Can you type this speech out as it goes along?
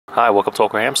Hi, welcome to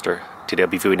AwkwardHamster. Today I'll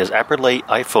be viewing this Aperlite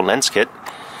iPhone lens kit.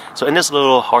 So in this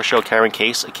little hard shell carrying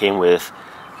case, it came with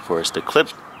first the clip,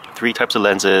 3 types of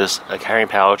lenses, a carrying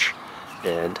pouch,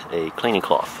 and a cleaning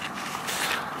cloth,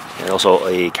 and also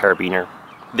a carabiner.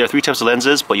 There are 3 types of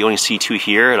lenses, but you only see 2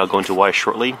 here, and I'll go into why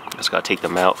shortly. I just gotta take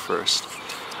them out first.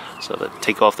 So to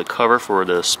take off the cover for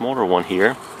the smaller one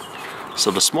here.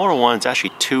 So the smaller one is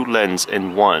actually 2 lenses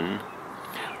in one.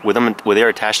 With they're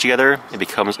attached together, it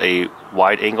becomes a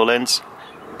wide-angle lens.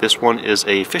 This one is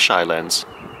a fisheye lens,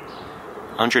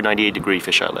 198-degree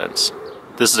fisheye lens.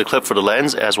 This is a clip for the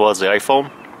lens as well as the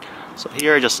iPhone. So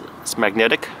here, it's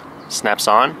magnetic, snaps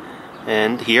on,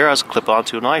 and here I just clip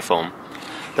onto an iPhone.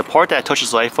 The part that touches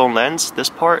the iPhone lens,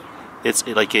 this part, it's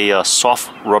like a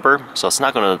soft rubber, so it's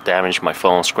not going to damage my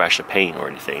phone, scratch the paint or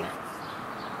anything.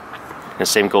 And the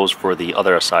same goes for the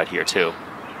other side here too.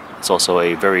 It's also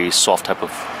a very soft type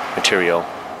of material.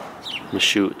 I'm going to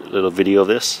shoot a little video of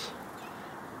this.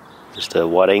 Just a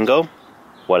wide angle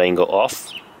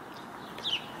off,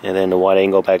 and then the wide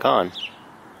angle back on.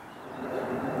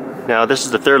 Now this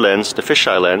is the third lens, the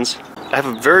fisheye lens. I have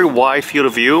a very wide field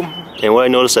of view, and what I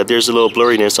noticed that there's a little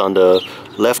blurriness on the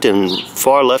left and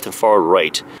far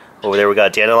right. Over there we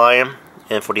got dandelion,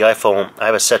 and for the iPhone I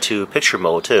have it set to picture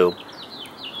mode too.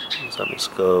 So let me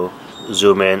just go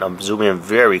zoom in. I'm zooming in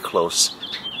very close.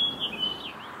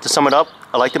 To sum it up,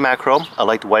 I like the macro, I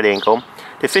like the wide angle.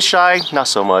 The fisheye, not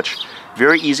so much.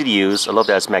 Very easy to use. I love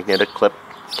that it's magnetic clip,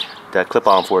 that clip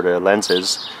on for the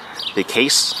lenses. The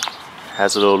case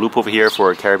has a little loop over here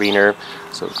for a carabiner,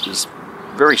 so it's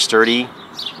very sturdy,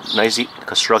 nicely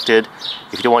constructed.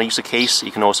 If you don't want to use the case,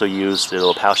 you can also use the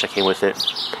little pouch that came with it.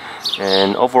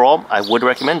 And overall, I would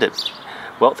recommend it.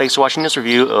 Well, thanks for watching this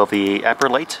review of the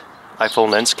Aperlite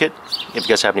iPhone lens kit. If you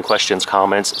guys have any questions,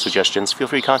 comments, suggestions, feel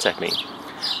free to contact me.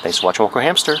 Thanks for watching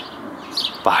AwkwardHamster.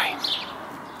 Bye.